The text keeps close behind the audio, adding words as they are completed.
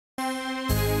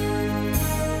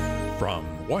From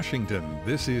Washington,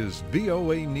 this is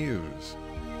VOA News.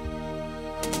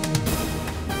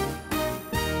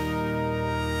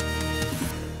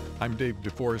 I'm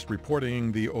David Forrest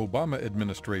reporting the Obama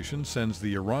administration sends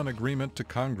the Iran agreement to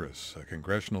Congress. A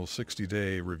congressional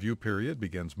 60-day review period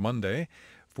begins Monday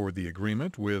for the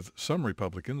agreement, with some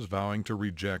Republicans vowing to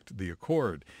reject the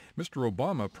accord. Mr.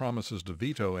 Obama promises to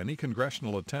veto any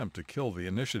congressional attempt to kill the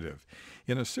initiative.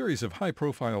 In a series of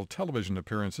high-profile television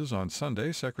appearances on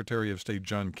Sunday, Secretary of State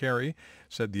John Kerry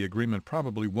said the agreement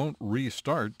probably won't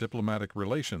restart diplomatic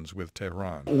relations with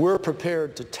Tehran. We're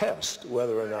prepared to test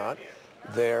whether or not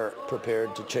they're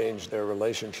prepared to change their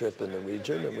relationship in the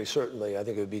region, and we certainly, I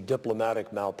think it would be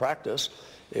diplomatic malpractice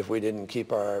if we didn't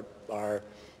keep our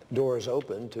doors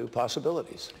open to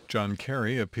possibilities. John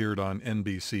Kerry appeared on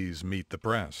NBC's Meet the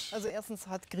Press.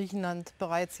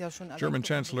 German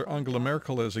Chancellor Angela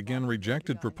Merkel has again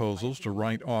rejected proposals to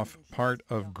write off part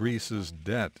of Greece's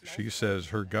debt. She says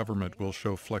her government will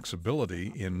show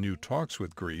flexibility in new talks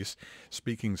with Greece.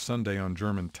 Speaking Sunday on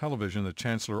German television, the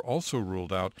Chancellor also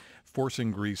ruled out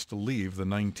forcing Greece to leave the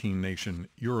 19-nation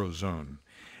Eurozone.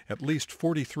 At least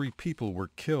 43 people were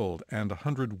killed and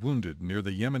 100 wounded near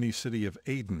the Yemeni city of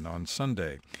Aden on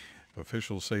Sunday.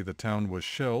 Officials say the town was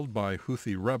shelled by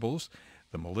Houthi rebels.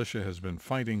 The militia has been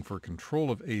fighting for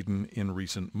control of Aden in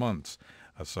recent months.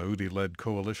 A Saudi-led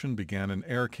coalition began an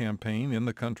air campaign in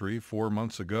the country 4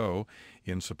 months ago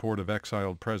in support of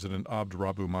exiled President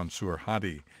Abdurabu Mansur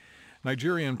Hadi.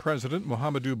 Nigerian President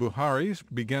Muhammadu Buhari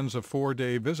begins a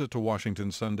 4-day visit to Washington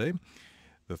Sunday.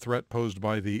 The threat posed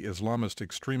by the Islamist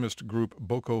extremist group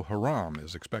Boko Haram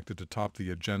is expected to top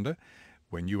the agenda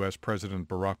when U.S. President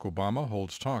Barack Obama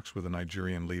holds talks with the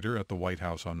Nigerian leader at the White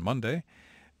House on Monday.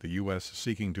 The U.S.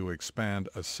 seeking to expand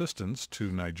assistance to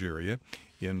Nigeria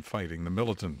in fighting the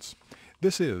militants.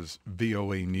 This is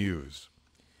VOA News.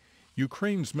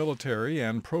 Ukraine's military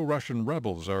and pro-Russian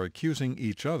rebels are accusing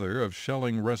each other of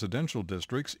shelling residential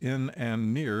districts in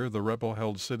and near the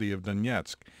rebel-held city of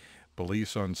Donetsk.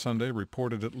 Police on Sunday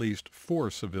reported at least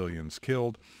 4 civilians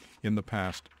killed in the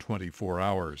past 24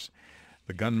 hours.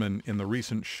 The gunman in the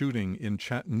recent shooting in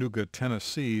Chattanooga,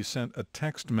 Tennessee, sent a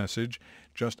text message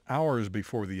just hours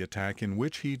before the attack in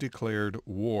which he declared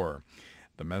war.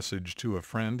 The message to a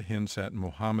friend hints at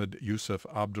Mohammed Yusuf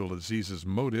Abdulaziz's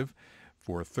motive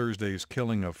for Thursday's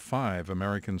killing of 5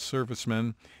 American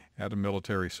servicemen at a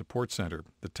military support center.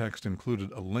 The text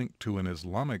included a link to an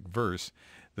Islamic verse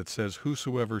that says,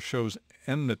 "Whosoever shows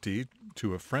enmity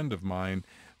to a friend of mine,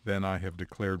 then I have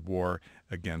declared war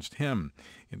against him."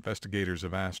 Investigators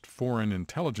have asked foreign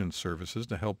intelligence services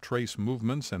to help trace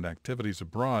movements and activities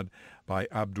abroad by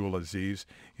Abdulaziz,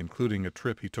 including a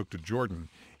trip he took to Jordan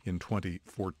in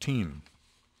 2014.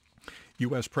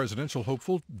 U.S. presidential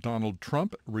hopeful Donald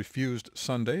Trump refused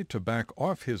Sunday to back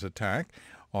off his attack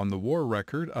on the war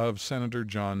record of Senator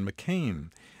John McCain.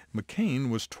 McCain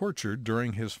was tortured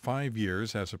during his 5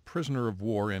 years as a prisoner of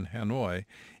war in Hanoi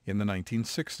in the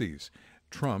 1960s.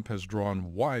 Trump has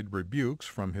drawn wide rebukes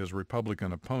from his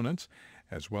Republican opponents,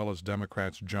 as well as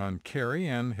Democrats John Kerry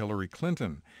and Hillary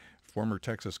Clinton. Former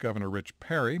Texas Governor Rich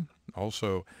Perry,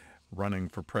 also running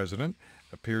for president,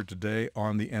 appeared today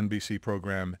on the NBC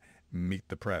program Meet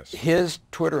the Press. His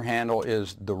Twitter handle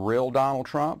is The Real Donald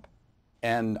Trump,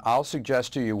 and I'll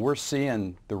suggest to you we're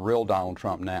seeing the real Donald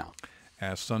Trump now.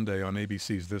 Asked Sunday on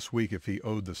ABC's This Week if he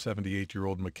owed the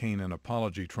 78-year-old McCain an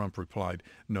apology, Trump replied,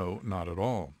 "No, not at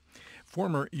all."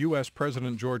 Former U.S.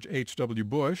 President George H.W.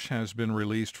 Bush has been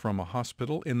released from a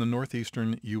hospital in the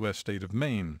northeastern U.S. state of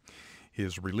Maine.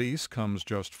 His release comes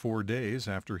just 4 days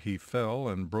after he fell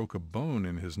and broke a bone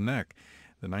in his neck.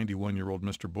 The 91-year-old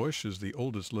Mr. Bush is the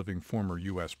oldest living former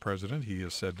U.S. president. He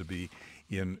is said to be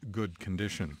in good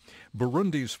condition.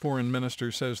 Burundi's foreign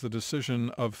minister says the decision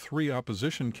of 3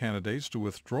 opposition candidates to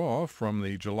withdraw from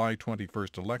the July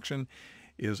 21st election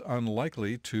is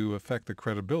unlikely to affect the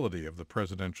credibility of the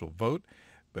presidential vote,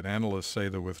 but analysts say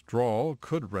the withdrawal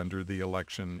could render the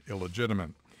election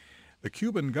illegitimate. The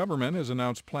Cuban government has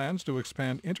announced plans to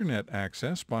expand Internet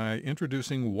access by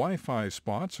introducing Wi-Fi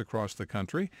spots across the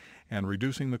country and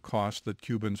reducing the cost that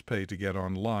Cubans pay to get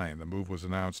online. The move was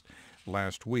announced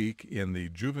last week in the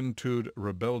Juventud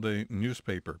Rebelde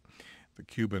newspaper. The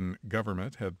Cuban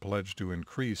government had pledged to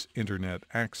increase Internet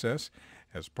access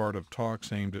as part of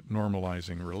talks aimed at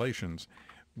normalizing relations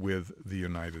with the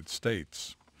United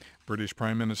States. British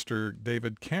Prime Minister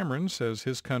David Cameron says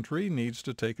his country needs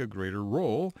to take a greater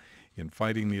role in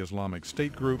fighting the Islamic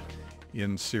State group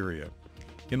in Syria.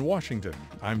 In Washington,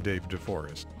 I'm Dave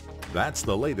DeForest. That's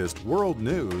the latest world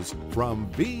news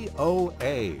from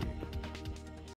VOA.